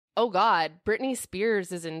oh God, Britney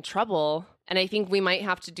Spears is in trouble, and I think we might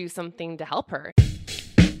have to do something to help her.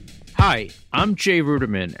 Hi, I'm Jay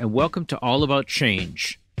Ruderman, and welcome to All About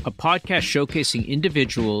Change, a podcast showcasing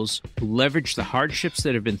individuals who leverage the hardships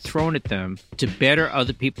that have been thrown at them to better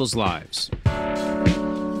other people's lives.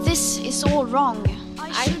 This is all wrong.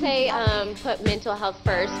 I say put mental health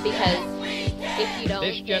first, because if you don't...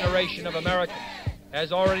 This generation of Americans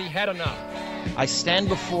has already had enough. I stand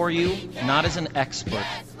before you not as an expert,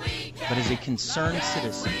 but as a concerned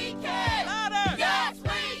citizen.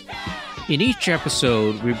 In each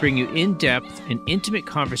episode, we bring you in-depth and intimate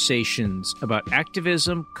conversations about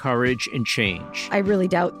activism, courage, and change. I really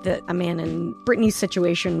doubt that a man in Britney's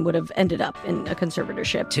situation would have ended up in a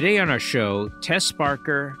conservatorship. Today on our show, Tess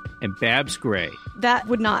Barker and Babs Gray. That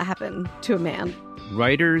would not happen to a man.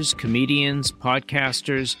 Writers, comedians,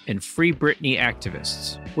 podcasters, and Free Britney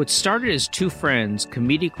activists. What started as two friends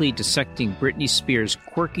comedically dissecting Britney Spears'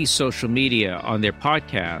 quirky social media on their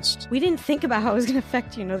podcast, we didn't think about how it was going to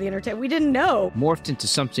affect, the entertainment. We didn't know. Morphed into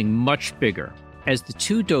something much bigger. As the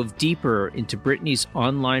two dove deeper into Britney's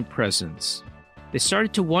online presence, they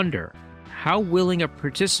started to wonder, how willing a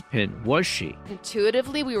participant was she?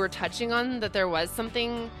 Intuitively, we were touching on that there was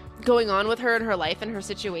something going on with her in her life and her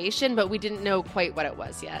situation, but we didn't know quite what it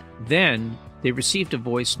was yet. Then they received a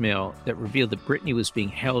voicemail that revealed that Britney was being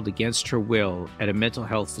held against her will at a mental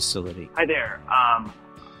health facility. Hi there.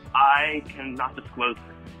 I cannot disclose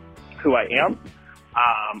who I am.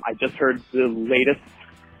 I just heard the latest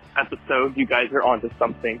episode. You guys are onto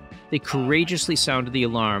something. They courageously sounded the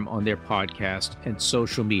alarm on their podcast and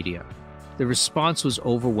social media. The response was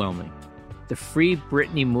overwhelming. The Free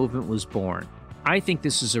Britney movement was born. I think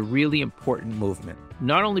this is a really important movement,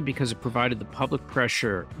 not only because it provided the public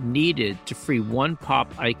pressure needed to free one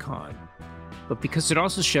pop icon, but because it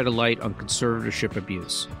also shed a light on conservatorship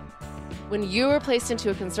abuse. When you are placed into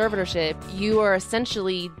a conservatorship, you are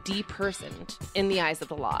essentially depersoned in the eyes of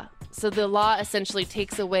the law. So the law essentially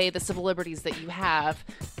takes away the civil liberties that you have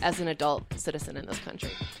as an adult citizen in this country.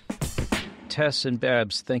 Tess and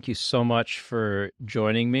Babs, thank you so much for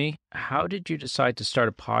joining me. How did you decide to start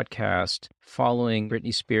a podcast following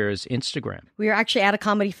Britney Spears' Instagram? We were actually at a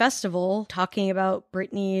comedy festival talking about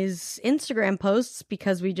Britney's Instagram posts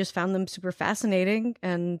because we just found them super fascinating.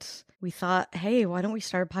 And we thought, hey, why don't we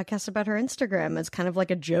start a podcast about her Instagram? It's kind of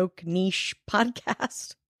like a joke niche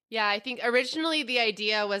podcast. Yeah, I think originally the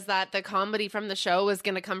idea was that the comedy from the show was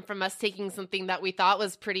going to come from us taking something that we thought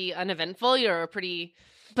was pretty uneventful or pretty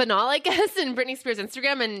banal, I guess, in Britney Spears'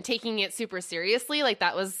 Instagram and taking it super seriously. Like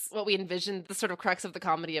that was what we envisioned the sort of crux of the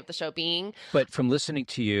comedy of the show being. But from listening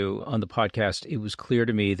to you on the podcast, it was clear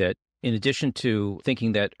to me that in addition to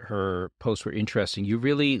thinking that her posts were interesting, you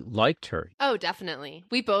really liked her. Oh, definitely.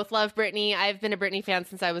 We both love Britney. I've been a Britney fan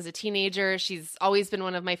since I was a teenager. She's always been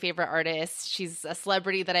one of my favorite artists. She's a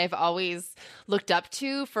celebrity that I've always looked up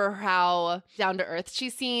to for how down to earth she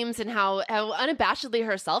seems and how unabashedly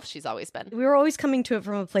herself she's always been. We were always coming to it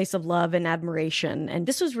from a place of love and admiration. And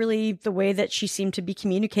this was really the way that she seemed to be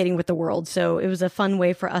communicating with the world. So it was a fun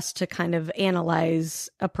way for us to kind of analyze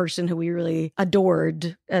a person who we really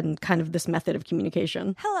adored and kind of this method of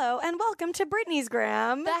communication. Hello and welcome to Britney's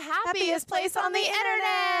Gram, the happiest place on the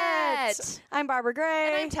internet. I'm Barbara Gray.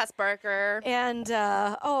 And I'm Tess Barker. And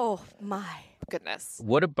oh my goodness.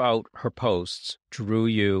 What about her posts drew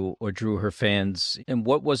you or drew her fans? And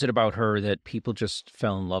what was it about her that people just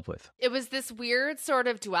fell in love with? It was this weird sort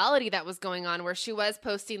of duality that was going on where she was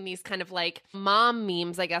posting these kind of like mom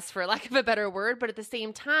memes, I guess, for lack of a better word. But at the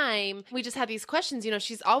same time, we just had these questions.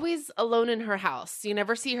 She's always alone in her house. You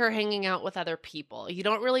never see her hanging out with other people. You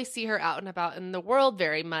don't really see her out and about in the world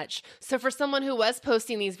very much. So for someone who was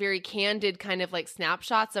posting these very candid kind of like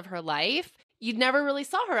snapshots of her life, you never really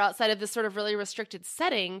saw her outside of this sort of really restricted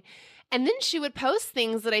setting. And then she would post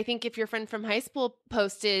things that I think if your friend from high school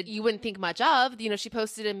posted, you wouldn't think much of. She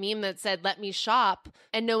posted a meme that said, "Let me shop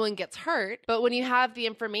and no one gets hurt." But when you have the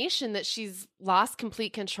information that she's lost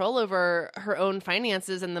complete control over her own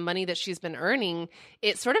finances and the money that she's been earning,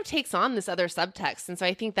 it sort of takes on this other subtext. And so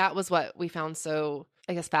I think that was what we found so,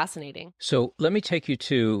 I guess, fascinating. So let me take you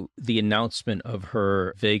to the announcement of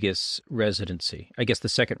her Vegas residency, I guess the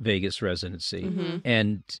second Vegas residency. Mm-hmm.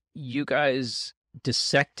 And you guys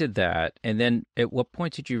dissected that. And then at what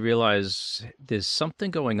point did you realize there's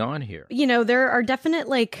something going on here? There are definite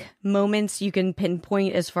moments you can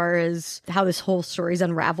pinpoint as far as how this whole story's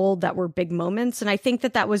unraveled that were big moments. And I think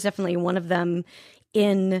that was definitely one of them,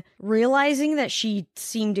 in realizing that she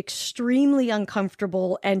seemed extremely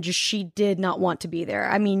uncomfortable and she did not want to be there.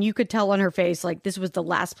 I mean, you could tell on her face, this was the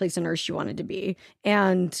last place on earth she wanted to be.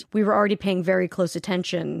 And we were already paying very close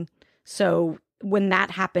attention. So when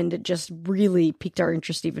that happened, it just really piqued our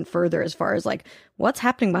interest even further as far as like, what's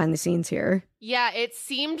happening behind the scenes here? Yeah, it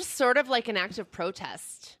seemed sort of like an act of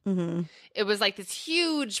protest. Mm-hmm. It was like this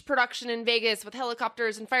huge production in Vegas with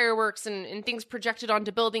helicopters and fireworks and things projected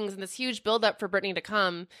onto buildings and this huge buildup for Britney to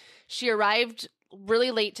come. She arrived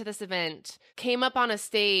really late to this event, came up on a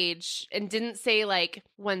stage and didn't say like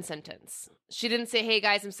one sentence. She didn't say, hey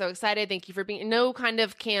guys, I'm so excited. Thank you for being, no kind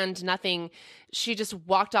of canned nothing. She just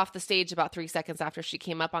walked off the stage about 3 seconds after she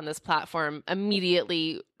came up on this platform,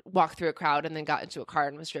 immediately walked through a crowd and then got into a car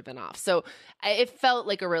and was driven off. So it felt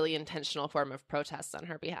like a really intentional form of protest on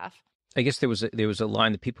her behalf. I guess there was a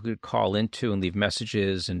line that people could call into and leave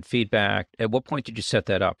messages and feedback. At what point did you set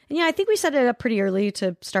that up? Yeah, I think we set it up pretty early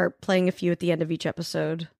to start playing a few at the end of each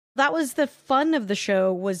episode. That was the fun of the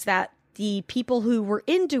show, was that the people who were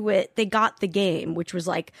into it, they got the game, which was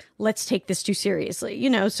like, let's take this too seriously, you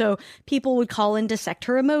know? So people would call in to dissect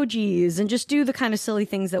her emojis and just do the kind of silly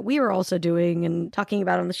things that we were also doing and talking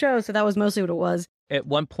about on the show. So that was mostly what it was. At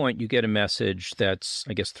one point, you get a message that's,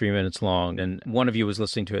 I guess, 3 minutes long, and one of you was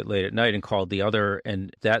listening to it late at night and called the other,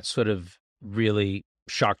 and that sort of really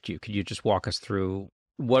shocked you. Could you just walk us through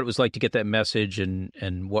what it was like to get that message and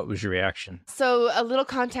what was your reaction? So a little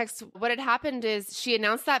context, what had happened is she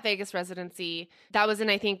announced that Vegas residency. That was in,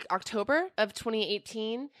 I think, October of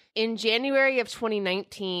 2018. In January of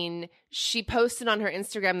 2019, she posted on her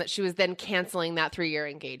Instagram that she was then canceling that 3-year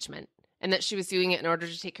engagement and that she was doing it in order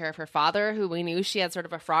to take care of her father, who we knew she had sort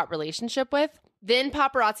of a fraught relationship with. Then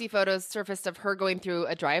paparazzi photos surfaced of her going through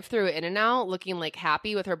a drive-through In-N-Out, looking like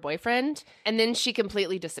happy with her boyfriend. And then she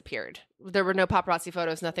completely disappeared. There were no paparazzi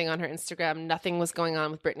photos, nothing on her Instagram. Nothing was going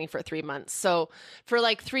on with Britney for 3 months. So for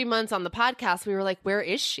like 3 months on the podcast, we were like, where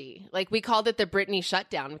is she? Like, we called it the Britney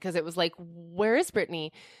shutdown because it was like, where is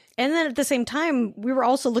Britney? And then at the same time, we were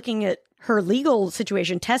also looking at her legal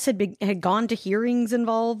situation. Tess had gone to hearings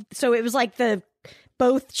involved. So it was like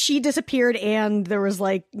both she disappeared and there was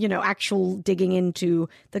like, you know, actual digging into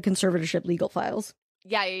the conservatorship legal files.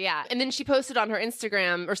 Yeah. And then she posted on her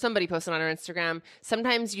Instagram, or somebody posted on her Instagram,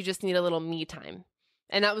 sometimes you just need a little me time.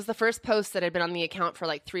 And that was the first post that had been on the account for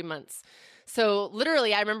like 3 months. So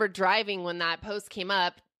literally, I remember driving when that post came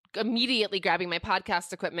up, immediately grabbing my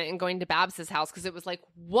podcast equipment and going to Babs's house because it was like,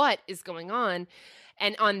 what is going on?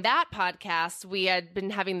 And on that podcast, we had been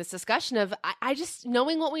having this discussion of I just,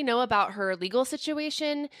 knowing what we know about her legal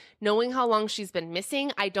situation, knowing how long she's been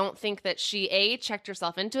missing, I don't think that she, A, checked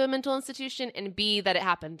herself into a mental institution, and B, that it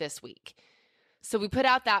happened this week. So we put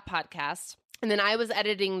out that podcast. And then I was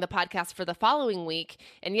editing the podcast for the following week.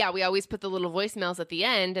 And yeah, we always put the little voicemails at the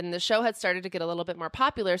end. And the show had started to get a little bit more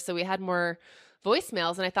popular. So we had more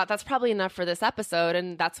voicemails. And I thought that's probably enough for this episode.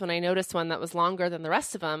 And that's when I noticed one that was longer than the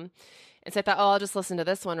rest of them. And so I thought, I'll just listen to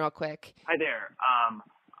this one real quick. Hi there.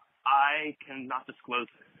 I cannot disclose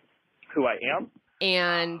who I am.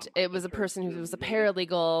 And it was a person who was a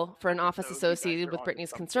paralegal for an office associated with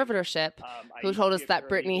Britney's conservatorship, who told us that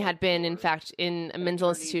Britney had been, in fact, in a mental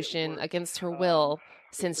institution against her will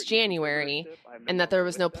since January, and that there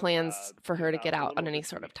was no plans for her to get out on any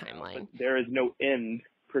sort of timeline. There is no end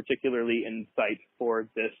particularly in sight for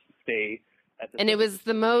this stay. And it was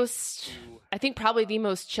the most, I think probably the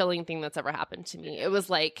most chilling thing that's ever happened to me. It was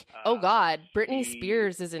like, oh God, Britney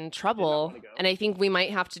Spears is in trouble, and I think we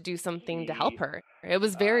might have to do something to help her. It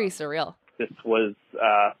was very surreal. This was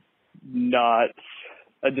not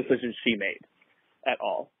a decision she made at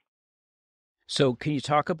all. So can you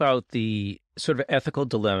talk about the sort of ethical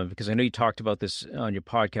dilemma? Because I know you talked about this on your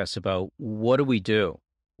podcast about what do we do?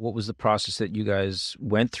 What was the process that you guys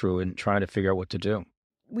went through in trying to figure out what to do?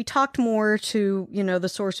 We talked more to, you know, the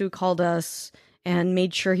source who called us and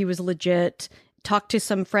made sure he was legit, talked to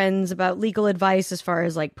some friends about legal advice as far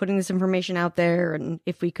as like putting this information out there and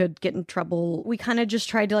if we could get in trouble. We kind of just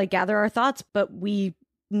tried to like gather our thoughts, but we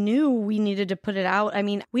knew we needed to put it out. I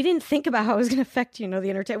mean, we didn't think about how it was going to affect, you know, the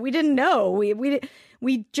entertainment. We didn't know.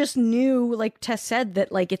 We just knew, like Tess said,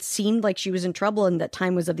 that like it seemed like she was in trouble and that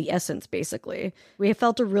time was of the essence, basically. We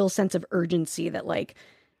felt a real sense of urgency that like,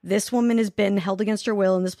 this woman has been held against her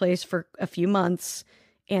will in this place for a few months,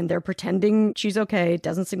 and they're pretending she's okay. It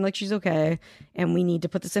doesn't seem like she's okay, and we need to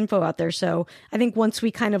put this info out there. So I think once we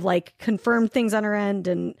kind of like confirmed things on our end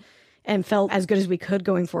and felt as good as we could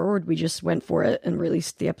going forward, we just went for it and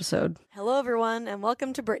released the episode. Hello, everyone, and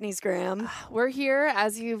welcome to Britney's Gram. We're here,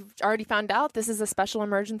 as you've already found out. This is a special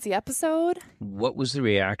emergency episode. What was the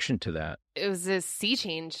reaction to that? it was a sea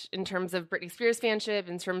change in terms of Britney Spears fanship,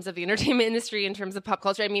 in terms of the entertainment industry, in terms of pop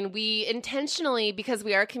culture. I mean, we intentionally, because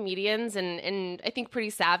we are comedians and I think pretty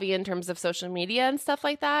savvy in terms of social media and stuff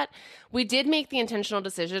like that, we did make the intentional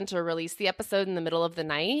decision to release the episode in the middle of the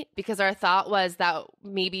night because our thought was that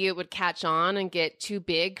maybe it would catch on and get too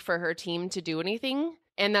big for her team to do anything.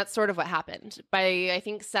 And that's sort of what happened. By, I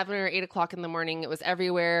think, 7 or 8 o'clock in the morning, it was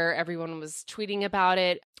everywhere. Everyone was tweeting about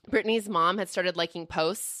it. Britney's mom had started liking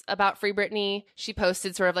posts about Free Britney. She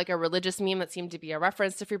posted sort of like a religious meme that seemed to be a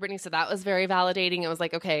reference to Free Britney. So that was very validating. It was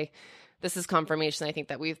like, okay, this is confirmation, I think,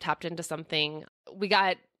 that we've tapped into something. We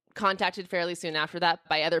got contacted fairly soon after that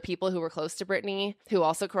by other people who were close to Britney, who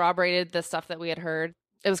also corroborated the stuff that we had heard.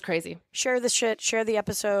 It was crazy. Share the shit, share the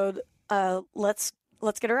episode.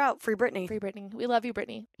 Let's get her out. Free Britney. Free Britney. We love you,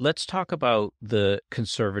 Britney. Let's talk about the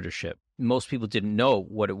conservatorship. Most people didn't know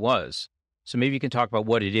what it was. So maybe you can talk about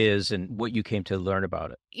what it is and what you came to learn about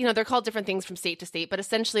it. You know, they're called different things from state to state, but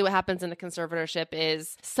essentially what happens in a conservatorship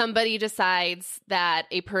is somebody decides that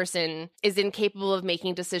a person is incapable of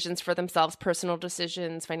making decisions for themselves, personal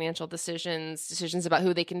decisions, financial decisions, decisions about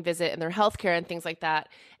who they can visit and their health care and things like that.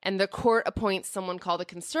 And the court appoints someone called a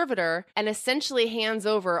conservator and essentially hands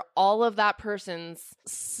over all of that person's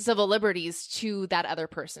civil liberties to that other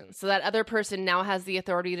person. So that other person now has the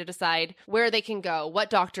authority to decide where they can go, what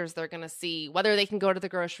doctors they're going to see, whether they can go to the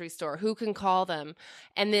grocery store, who can call them.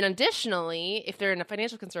 And then additionally, if they're in a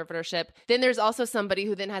financial conservatorship, then there's also somebody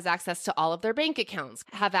who then has access to all of their bank accounts,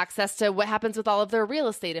 have access to what happens with all of their real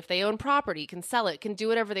estate. If they own property, can sell it, can do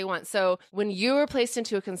whatever they want. So when you are placed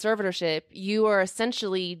into a conservatorship, you are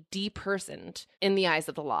essentially depersoned in the eyes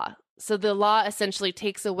of the law. So the law essentially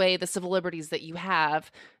takes away the civil liberties that you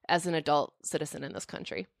have as an adult citizen in this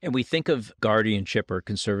country. And we think of guardianship or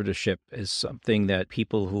conservatorship as something that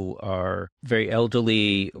people who are very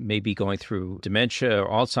elderly, maybe going through dementia or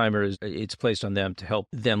Alzheimer's, it's placed on them to help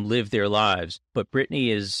them live their lives. But Britney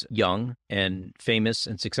is young and famous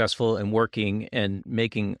and successful and working and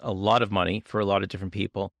making a lot of money for a lot of different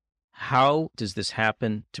people. How does this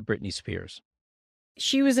happen to Britney Spears?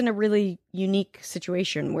 She was in a really unique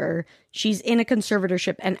situation where she's in a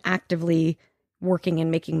conservatorship and actively working and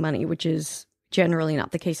making money, which is generally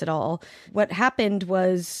not the case at all. What happened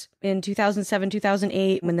was in 2007,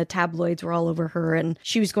 2008, when the tabloids were all over her and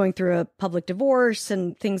she was going through a public divorce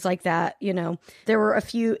and things like that, you know, there were a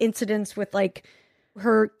few incidents with like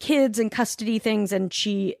her kids and custody things, and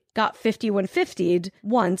she got 5150'd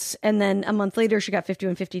once, and then a month later she got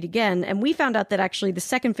 5150'd again. And we found out that actually the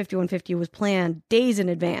second 5150 was planned days in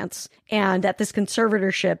advance, and that this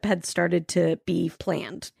conservatorship had started to be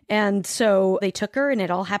planned. And so they took her, and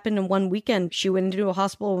it all happened in one weekend. She went into a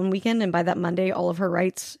hospital one weekend, and by that Monday, all of her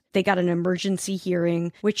rights, they got an emergency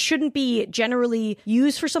hearing, which shouldn't be generally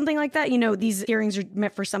used for something like that. You know, these hearings are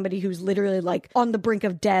meant for somebody who's literally like on the brink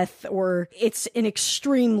of death, or it's an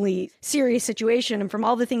extremely serious situation. And from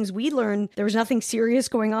all the things we learned, there was nothing serious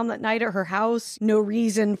going on that night at her house. No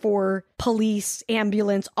reason for police,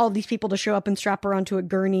 ambulance, all these people to show up and strap her onto a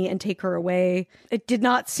gurney and take her away. It did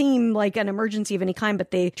not seem like an emergency of any kind,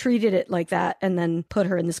 but they treated it like that and then put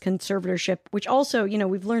her in this conservatorship, which also, you know,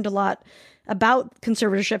 we've learned a lot about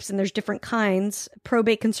conservatorships, and there's different kinds.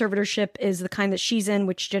 Probate conservatorship is the kind that she's in,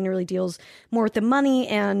 which generally deals more with the money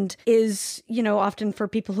and is, you know, often for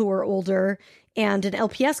people who are older. And an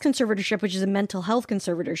LPS conservatorship, which is a mental health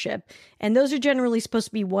conservatorship. And those are generally supposed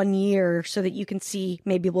to be 1 year so that you can see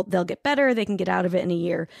maybe they'll get better, they can get out of it in a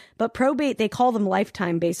year. But probate, they call them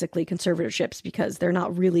lifetime, basically, conservatorships, because they're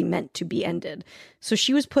not really meant to be ended. So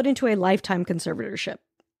she was put into a lifetime conservatorship.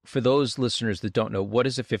 For those listeners that don't know, what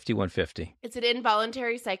is a 5150? It's an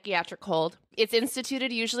involuntary psychiatric hold. It's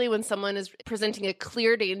instituted usually when someone is presenting a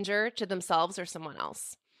clear danger to themselves or someone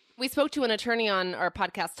else. We spoke to an attorney on our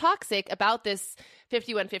podcast Toxic about this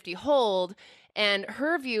 5150 hold, and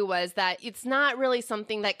her view was that it's not really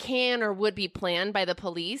something that can or would be planned by the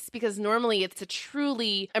police, because normally it's a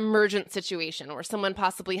truly emergent situation where someone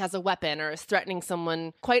possibly has a weapon or is threatening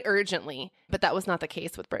someone quite urgently. But that was not the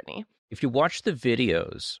case with Britney. If you watch the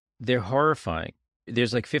videos, they're horrifying.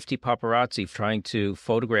 There's like 50 paparazzi trying to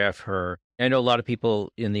photograph her. I know a lot of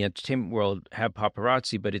people in the entertainment world have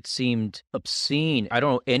paparazzi, but it seemed obscene. I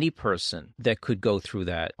don't know any person that could go through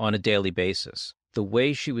that on a daily basis. The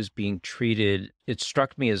way she was being treated, it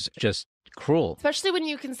struck me as just cruel. Especially when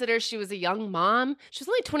you consider she was a young mom. She was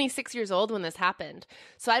only 26 years old when this happened.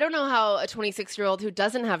 So I don't know how a 26-year-old who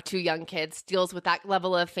doesn't have 2 young kids deals with that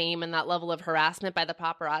level of fame and that level of harassment by the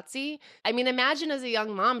paparazzi. I mean, imagine as a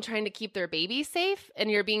young mom trying to keep their baby safe and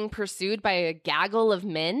you're being pursued by a gaggle of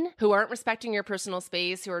men who aren't respecting your personal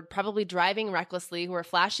space, who are probably driving recklessly, who are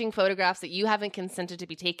flashing photographs that you haven't consented to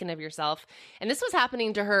be taken of yourself. And this was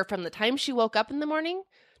happening to her from the time she woke up in the morning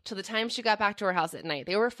to the time she got back to her house at night.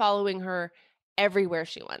 They were following her everywhere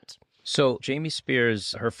she went. So Jamie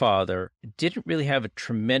Spears, her father, didn't really have a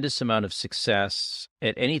tremendous amount of success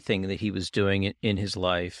at anything that he was doing in his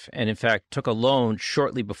life, and in fact took a loan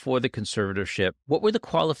shortly before the conservatorship. What were the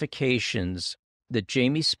qualifications that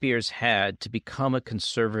Jamie Spears had to become a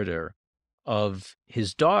conservator of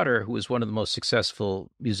his daughter, who was one of the most successful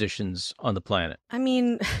musicians on the planet? I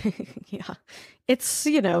mean, yeah, it's,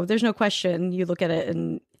 there's no question. You look at it,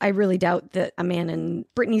 and I really doubt that a man in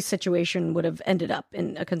Britney's situation would have ended up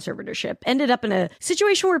in a conservatorship, ended up in a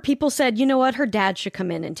situation where people said, you know what, her dad should come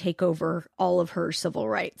in and take over all of her civil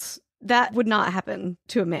rights. That would not happen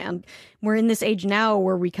to a man. We're in this age now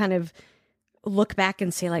where we kind of look back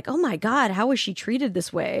and say like, oh my God, how was she treated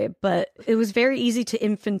this way? But it was very easy to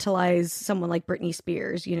infantilize someone like Britney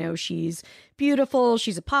Spears. She's beautiful.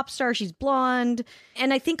 She's a pop star. She's blonde.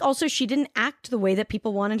 And I think also she didn't act the way that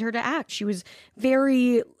people wanted her to act. She was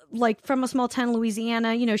very from a small town in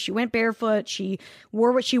Louisiana, she went barefoot, she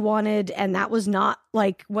wore what she wanted, and that was not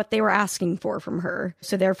what they were asking for from her.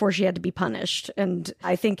 So therefore she had to be punished. And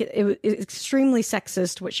I think it was extremely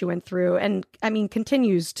sexist what she went through, and I mean,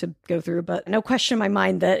 continues to go through, but no question in my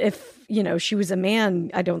mind that if, she was a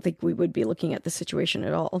man, I don't think we would be looking at the situation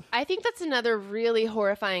at all. I think that's another really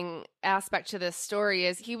horrifying aspect to this story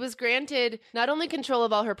is he was granted not only control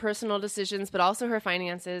of all her personal decisions, but also her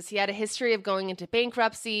finances. He had a history of going into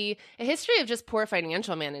bankruptcy, a history of just poor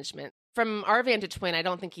financial management. From our vantage point, I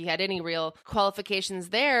don't think he had any real qualifications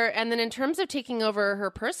there. And then in terms of taking over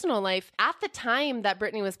her personal life, at the time that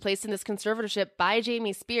Britney was placed in this conservatorship by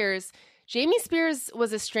Jamie Spears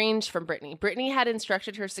was estranged from Britney. Britney had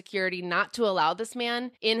instructed her security not to allow this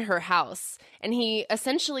man in her house. And he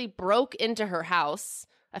essentially broke into her house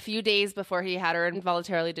a few days before he had her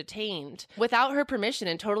involuntarily detained without her permission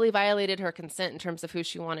and totally violated her consent in terms of who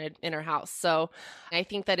she wanted in her house. So I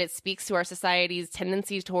think that it speaks to our society's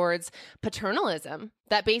tendency towards paternalism,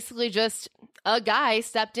 that basically just a guy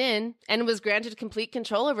stepped in and was granted complete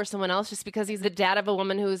control over someone else just because he's the dad of a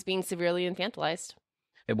woman who is being severely infantilized.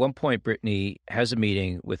 At one point, Britney has a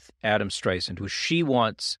meeting with Adam Streisand, who she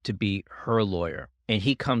wants to be her lawyer. And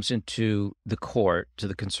he comes into the court, to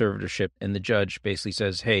the conservatorship, and the judge basically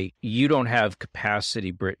says, hey, you don't have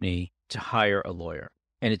capacity, Britney, to hire a lawyer.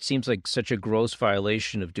 And it seems like such a gross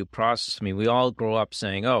violation of due process. I mean, we all grow up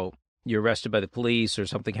saying, oh, you're arrested by the police or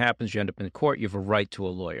something happens, you end up in court, you have a right to a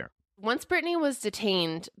lawyer. Once Britney was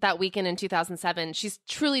detained that weekend in 2007, she's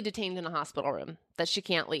truly detained in a hospital room that she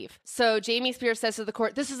can't leave. So Jamie Spears says to the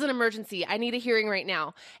court, this is an emergency. I need a hearing right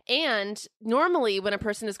now. And normally when a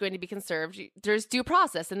person is going to be conserved, there's due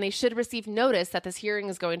process and they should receive notice that this hearing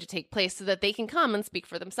is going to take place so that they can come and speak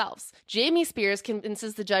for themselves. Jamie Spears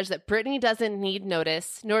convinces the judge that Britney doesn't need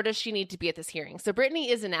notice, nor does she need to be at this hearing. So Britney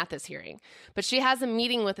isn't at this hearing, but she has a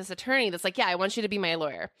meeting with this attorney that's like, yeah, I want you to be my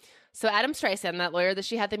lawyer. So Adam Streisand, that lawyer that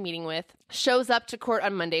she had the meeting with, shows up to court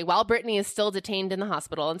on Monday while Britney is still detained in the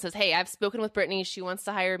hospital and says, hey, I've spoken with Britney. She wants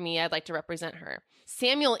to hire me. I'd like to represent her.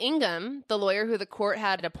 Samuel Ingham, the lawyer who the court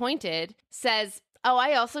had appointed, says, oh,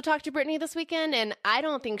 I also talked to Britney this weekend, and I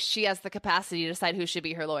don't think she has the capacity to decide who should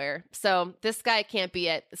be her lawyer. So this guy can't be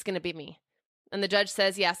it. It's going to be me. And the judge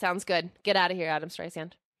says, yeah, sounds good. Get out of here, Adam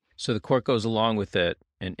Streisand. So the court goes along with it,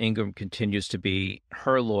 and Ingham continues to be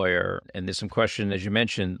her lawyer. And there's some question, as you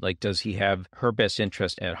mentioned, like, does he have her best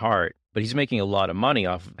interest at heart? But he's making a lot of money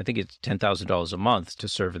off, I think it's $10,000 a month to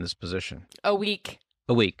serve in this position. A week.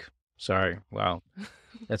 A week. Sorry. Wow.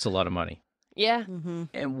 That's a lot of money. Yeah. Mm-hmm.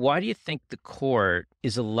 And why do you think the court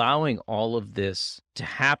is allowing all of this to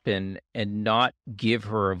happen and not give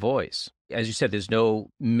her a voice? As you said, there's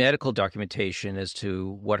no medical documentation as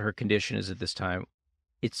to what her condition is at this time.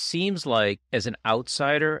 It seems like, as an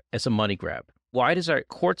outsider, as a money grab. Why does our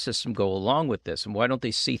court system go along with this, and why don't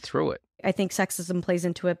they see through it? I think sexism plays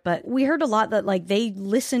into it, but we heard a lot that they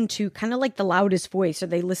listen to kind of the loudest voice, or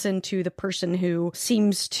they listen to the person who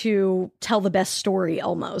seems to tell the best story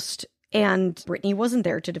almost. And Britney wasn't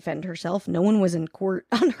there to defend herself. No one was in court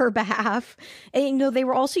on her behalf. And, they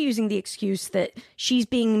were also using the excuse that she's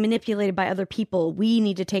being manipulated by other people. We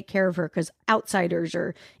need to take care of her because outsiders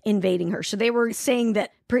are invading her. So they were saying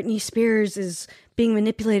that Britney Spears is being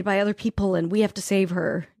manipulated by other people and we have to save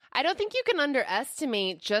her. I don't think you can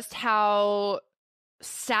underestimate just how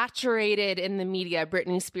saturated in the media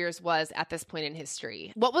Britney Spears was at this point in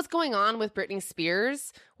history. What was going on with Britney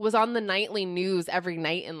Spears was on the nightly news every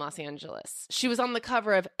night in Los Angeles. She was on the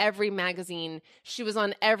cover of every magazine. She was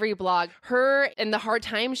on every blog. Her and the hard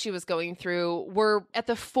times she was going through were at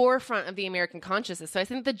the forefront of the American consciousness. So I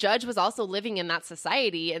think the judge was also living in that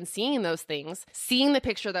society and seeing those things, seeing the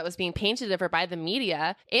picture that was being painted of her by the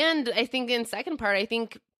media. And I think in second part, I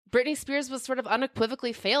think Britney Spears was sort of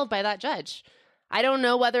unequivocally failed by that judge. I don't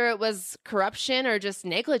know whether it was corruption or just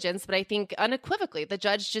negligence, but I think unequivocally the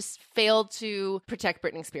judge just failed to protect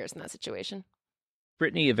Britney Spears in that situation.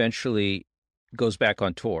 Britney eventually goes back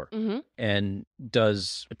on tour and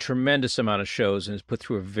does a tremendous amount of shows and is put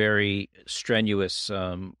through a very strenuous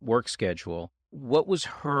work schedule. What was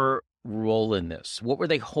her role in this? What were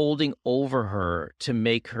they holding over her to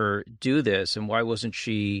make her do this? And why wasn't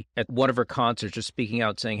she at one of her concerts just speaking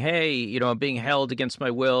out saying, hey, I'm being held against my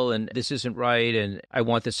will and this isn't right and I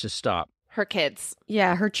want this to stop? Her kids.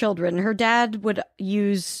 Yeah, her children. Her dad would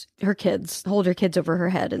use her kids, hold her kids over her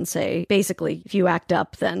head and say, basically, if you act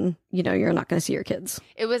up, then, you're not going to see your kids.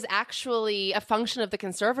 It was actually a function of the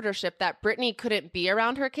conservatorship that Britney couldn't be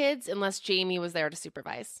around her kids unless Jamie was there to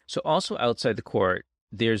supervise. So also outside the court,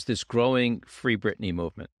 there's this growing Free Britney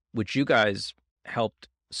movement, which you guys helped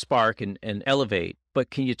spark and elevate.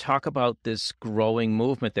 But can you talk about this growing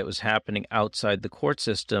movement that was happening outside the court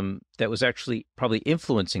system that was actually probably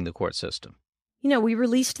influencing the court system? We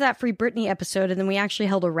released that Free Britney episode, and then we actually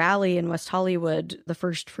held a rally in West Hollywood, the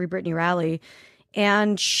first Free Britney rally.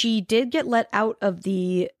 And she did get let out of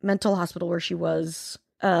the mental hospital where she was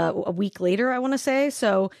a week later, I want to say.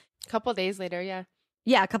 So a couple days later, yeah.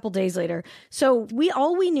 Yeah, a couple days later. So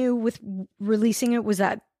all we knew with releasing it was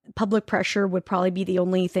that public pressure would probably be the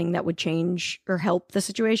only thing that would change or help the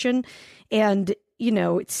situation. And,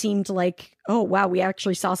 it seemed like, oh, wow, we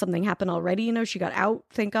actually saw something happen already. She got out,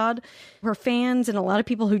 thank God. Her fans and a lot of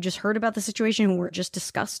people who just heard about the situation were just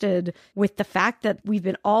disgusted with the fact that we've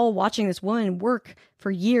been all watching this woman work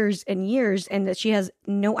for years and years and that she has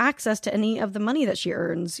no access to any of the money that she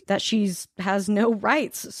earns, that has no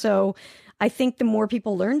rights. So I think the more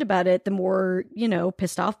people learned about it, the more,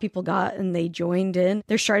 pissed off people got and they joined in.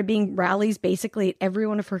 There started being rallies basically at every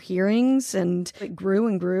one of her hearings and it grew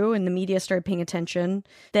and grew and the media started paying attention.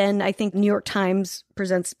 Then I think New York Times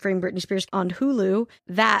presents Frame Britney Spears on Hulu.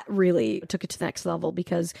 That really took it to the next level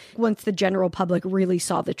because once the general public really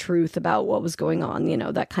saw the truth about what was going on,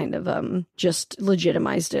 that kind of just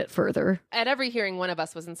legitimized it further. At every hearing, one of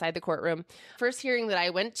us was inside the courtroom. First hearing that I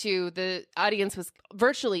went to, the audience was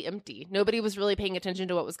virtually empty. Nobody was really paying attention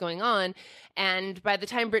to what was going on. And by the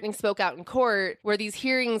time Britney spoke out in court, where these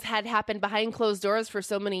hearings had happened behind closed doors for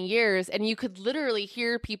so many years, and you could literally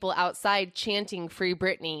hear people outside chanting Free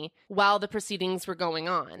Britney while the proceedings were going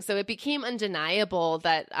on. So it became undeniable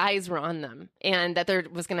that eyes were on them and that there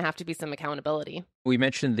was going to have to be some accountability. We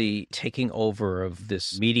mentioned the taking over of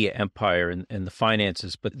this media empire and the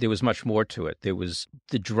finances, but there was much more to it. There was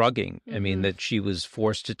the drugging. I mean, that she was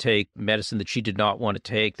forced to take medicine that she did not want to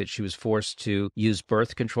take, that she was forced to use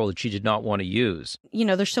birth control that she did not want to use.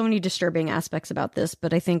 There's so many disturbing aspects about this,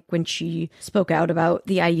 but I think when she spoke out about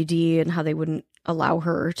the IUD and how they wouldn't allow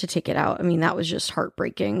her to take it out, I mean, that was just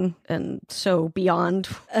heartbreaking and so beyond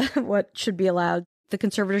what should be allowed. The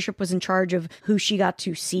conservatorship was in charge of who she got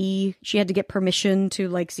to see. She had to get permission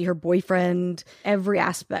to see her boyfriend. Every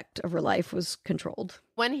aspect of her life was controlled.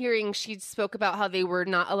 One hearing, she spoke about how they were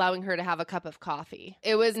not allowing her to have a cup of coffee.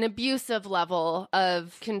 It was an abusive level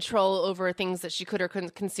of control over things that she could or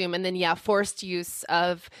couldn't consume. And then, forced use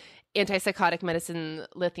of antipsychotic medicine,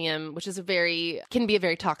 lithium, which is can be a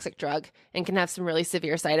very toxic drug and can have some really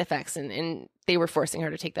severe side effects. And they were forcing her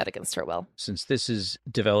to take that against her will. Since this is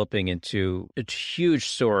developing into a huge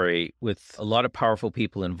story with a lot of powerful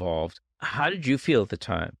people involved, how did you feel at the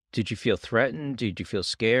time? Did you feel threatened? Did you feel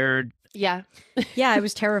scared? Yeah. Yeah, it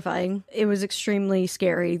was terrifying. It was extremely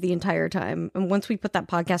scary the entire time. And once we put that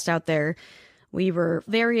podcast out there, we were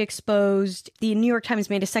very exposed. The New York Times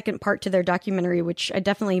made a second part to their documentary, which I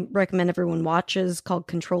definitely recommend everyone watches, called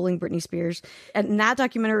Controlling Britney Spears. And that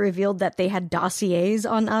documentary revealed that they had dossiers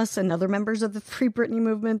on us and other members of the Free Britney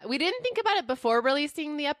movement. We didn't think about it before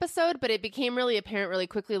releasing the episode, but it became really apparent really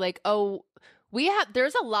quickly,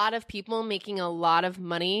 there's a lot of people making a lot of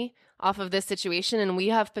money off of this situation, and we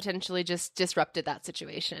have potentially just disrupted that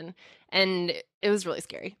situation. And it was really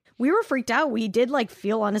scary. We were freaked out. We did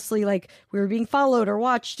feel honestly like we were being followed or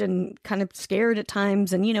watched and kind of scared at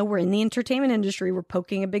times. And, we're in the entertainment industry. We're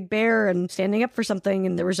poking a big bear and standing up for something.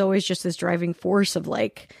 And there was always just this driving force of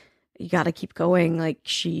you got to keep going. Like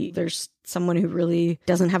there's someone who really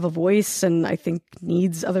doesn't have a voice and I think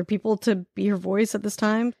needs other people to be her voice at this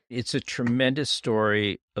time. It's a tremendous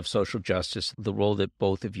story of social justice, the role that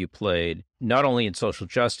both of you played, not only in social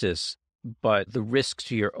justice, but the risks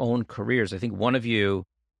to your own careers. I think one of you,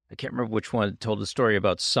 I can't remember which one, told a story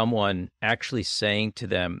about someone actually saying to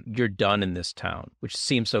them, "You're done in this town," which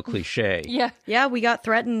seems so cliche. Yeah, we got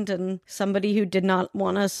threatened and somebody who did not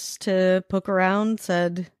want us to poke around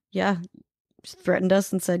said, threatened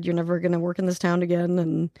us and said, "You're never going to work in this town again."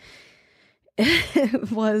 And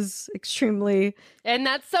it was extremely... And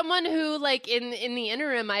that's someone who, like, in the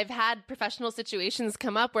interim, I've had professional situations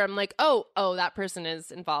come up where I'm like, oh, that person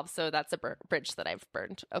is involved, so that's a bridge that I've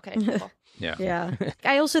burned. Okay, cool. Yeah.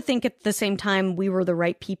 I also think at the same time, we were the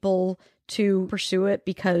right people to pursue it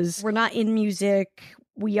because we're not in music.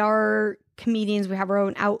 We are comedians. We have our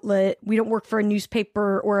own outlet. We don't work for a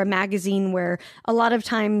newspaper or a magazine where a lot of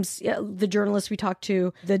times the journalists we talk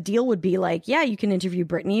to, the deal would be like, yeah, you can interview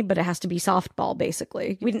Britney, but it has to be softball,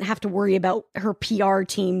 basically. We didn't have to worry about her PR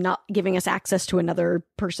team not giving us access to another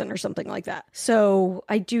person or something like that. So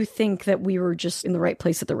I do think that we were just in the right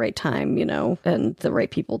place at the right time, and the right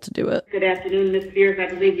people to do it. Good afternoon, Ms. Spears.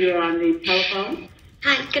 I believe you're on the telephone.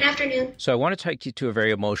 Hi, good afternoon. So I want to take you to a very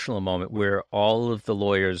emotional moment where all of the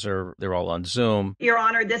lawyers they're all on Zoom. Your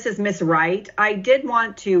Honor, this is Ms. Wright. I did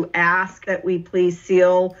want to ask that we please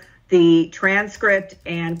seal the transcript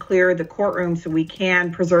and clear the courtroom so we can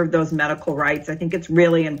preserve those medical rights. I think it's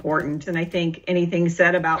really important. And I think anything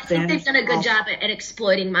said about them. I think they've done a good job at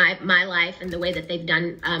exploiting my life and the way that they've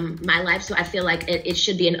done my life. So I feel like it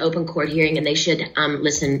should be an open court hearing and they should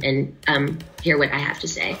listen and hear what I have to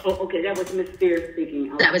say. Oh, okay. That was Ms. Spears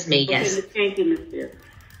speaking. That was me, yes. Okay, thank you, Ms. Spears.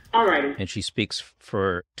 All right. And she speaks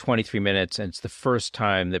for 23 minutes, and it's the first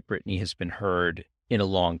time that Britney has been heard in a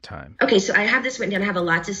long time. Okay, so I have this written down. I have a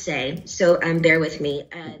lot to say, so bear with me.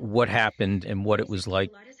 What happened and what it was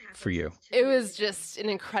like for you? It was just an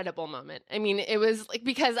incredible moment. I mean, it was like,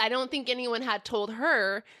 because I don't think anyone had told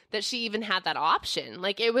her that she even had that option.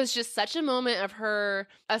 Like, it was just such a moment of her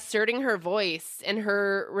asserting her voice and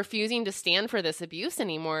her refusing to stand for this abuse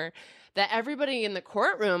anymore, that everybody in the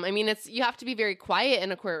courtroom, I mean, you have to be very quiet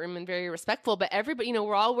in a courtroom and very respectful, but everybody,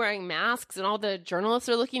 we're all wearing masks and all the journalists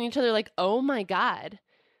are looking at each other like, oh my God,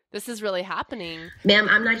 this is really happening. Ma'am,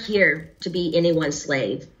 I'm not here to be anyone's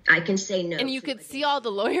slave. I can say no. And you could see all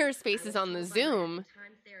the lawyers' faces on the Zoom.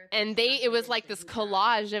 And it was like this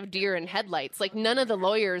collage of deer and headlights. Like, none of the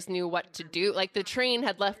lawyers knew what to do. Like, the train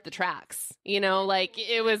had left the tracks, like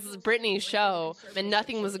it was Britney's show and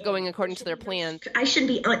nothing was going according to their plan. I shouldn't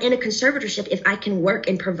be in a conservatorship if I can work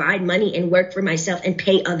and provide money and work for myself and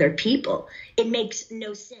pay other people. It makes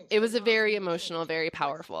no sense. It was a very emotional, very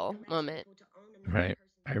powerful moment. Right.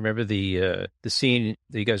 I remember the scene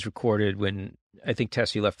that you guys recorded when I think,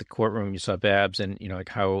 Tess, you left the courtroom, you saw Babs, and, like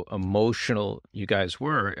how emotional you guys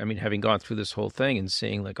were. I mean, having gone through this whole thing and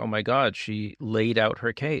seeing like, oh my God, she laid out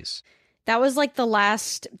her case. That was like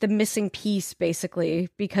the missing piece, basically,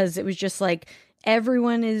 because it was just like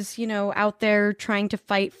everyone is, out there trying to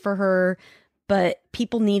fight for her, but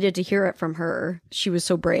people needed to hear it from her. She was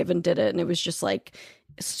so brave and did it. And it was just like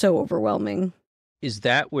so overwhelming. Is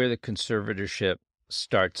that where the conservatorship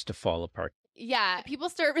starts to fall apart? Yeah, people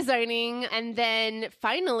start resigning. And then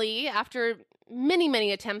finally, after many,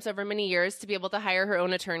 many attempts over many years to be able to hire her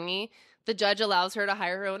own attorney, the judge allows her to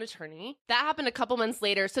hire her own attorney. That happened a couple months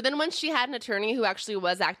later. So then once she had an attorney who actually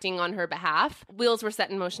was acting on her behalf, wheels were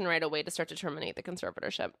set in motion right away to start to terminate the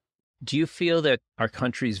conservatorship. Do you feel that our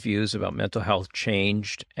country's views about mental health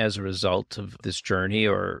changed as a result of this journey,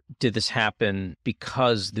 or did this happen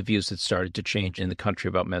because the views had started to change in the country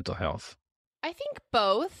about mental health? I think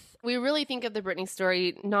both. We really think of the Britney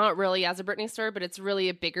story not really as a Britney story, but it's really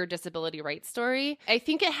a bigger disability rights story. I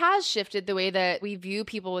think it has shifted the way that we view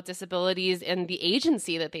people with disabilities and the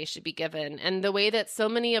agency that they should be given, and the way that so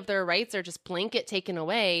many of their rights are just blanket taken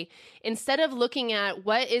away. Instead of looking at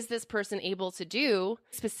what is this person able to do,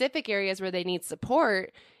 specific areas where they need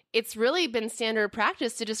support, it's really been standard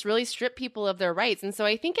practice to just really strip people of their rights. And so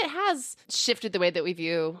I think it has shifted the way that we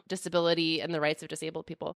view disability and the rights of disabled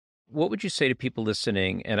people. What would you say to people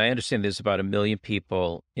listening? And I understand there's about 1 million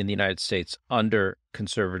people in the United States under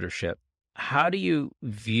conservatorship. How do you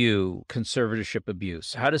view conservatorship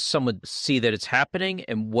abuse? How does someone see that it's happening,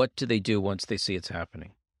 and what do they do once they see it's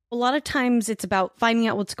happening? A lot of times it's about finding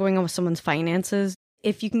out what's going on with someone's finances.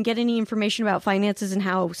 If you can get any information about finances and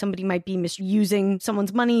how somebody might be misusing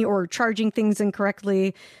someone's money or charging things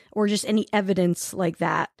incorrectly, or just any evidence like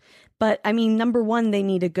that, But I mean, number one, they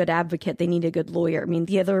need a good advocate. They need a good lawyer. I mean,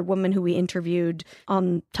 the other woman who we interviewed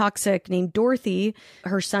on Toxic named Dorothy,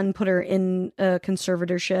 her son put her in a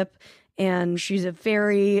conservatorship. And she's a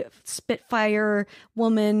very spitfire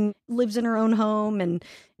woman, lives in her own home. And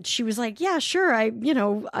she was like, yeah, sure. I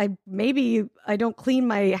maybe I don't clean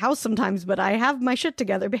my house sometimes, but I have my shit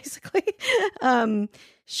together, basically.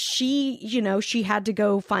 She had to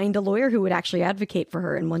go find a lawyer who would actually advocate for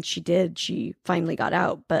her. And once she did, she finally got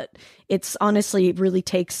out. But it's honestly, it really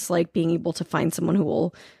takes like being able to find someone who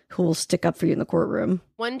will stick up for you in the courtroom.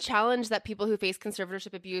 One challenge that people who face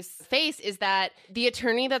conservatorship abuse face is that the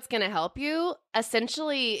attorney that's going to help you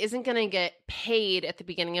essentially isn't going to get paid at the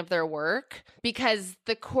beginning of their work because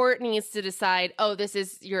the court needs to decide, oh, this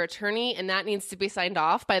is your attorney, and that needs to be signed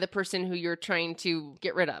off by the person who you're trying to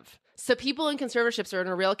get rid of. So people in conservatorships are in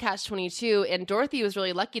a real catch-22, and Dorothy was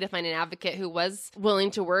really lucky to find an advocate who was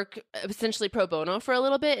willing to work essentially pro bono for a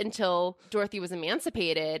little bit until Dorothy was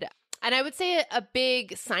emancipated. And I would say a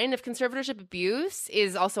big sign of conservatorship abuse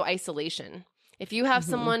is also isolation. If you have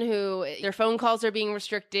someone who their phone calls are being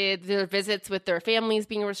restricted, their visits with their families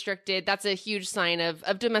being restricted, that's a huge sign of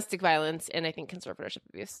domestic violence and I think conservatorship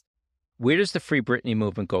abuse. Where does the Free Britney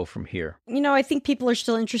movement go from here? I think people are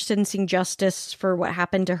still interested in seeing justice for what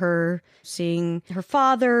happened to her, seeing her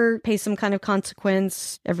father pay some kind of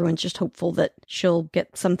consequence. Everyone's just hopeful that she'll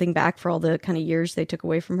get something back for all the kind of years they took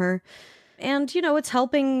away from her. And, it's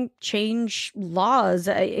helping change laws.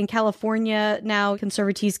 In California now,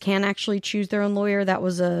 conservatives can actually choose their own lawyer. That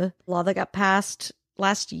was a law that got passed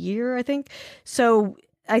last year, I think. So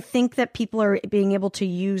I think that people are being able to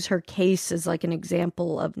use her case as like an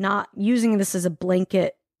example of not using this as a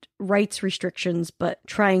blanket rights restrictions, but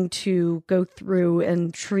trying to go through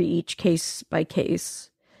and treat each case by case.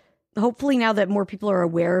 Hopefully now that more people are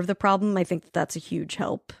aware of the problem, I think that's a huge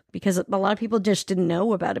help because a lot of people just didn't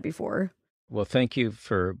know about it before. Well, thank you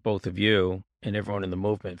for both of you and everyone in the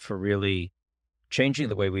movement for really changing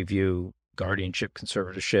the way we view guardianship,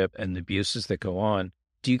 conservatorship, and the abuses that go on.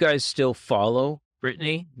 Do you guys still follow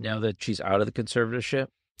Britney now that she's out of the conservatorship?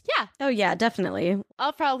 Yeah. Oh, yeah, definitely.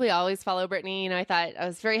 I'll probably always follow Britney. I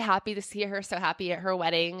was very happy to see her so happy at her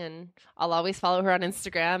wedding, and I'll always follow her on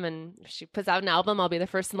Instagram. And if she puts out an album, I'll be the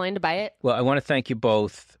first in line to buy it. Well, I want to thank you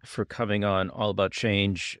both for coming on All About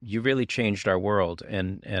Change. You really changed our world.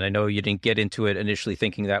 And I know you didn't get into it initially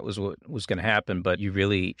thinking that was what was going to happen, but you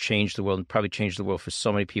really changed the world and probably changed the world for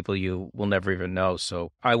so many people you will never even know.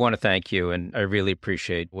 So I want to thank you, and I really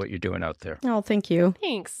appreciate what you're doing out there. Oh, thank you.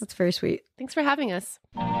 Thanks. That's very sweet. Thanks for having us.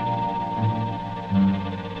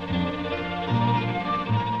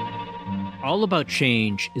 All About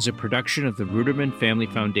Change is a production of the Ruderman Family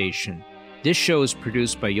Foundation. This show is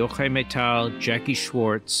produced by Yochai Metal, Jackie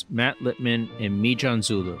Schwartz, Matt Littman, and Mijan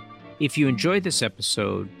Zulu. If you enjoyed this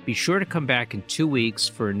episode, be sure to come back in 2 weeks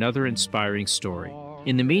for another inspiring story.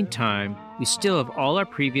 In the meantime, we still have all our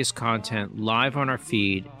previous content live on our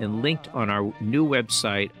feed and linked on our new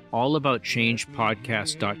website,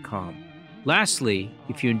 allaboutchangepodcast.com. Lastly,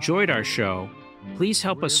 if you enjoyed our show, please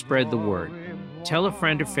help us spread the word. Tell a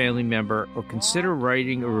friend or family member, or consider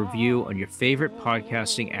writing a review on your favorite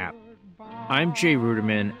podcasting app. I'm Jay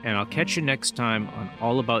Ruderman, and I'll catch you next time on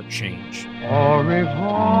All About Change. Au revoir,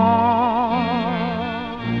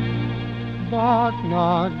 but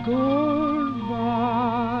not good.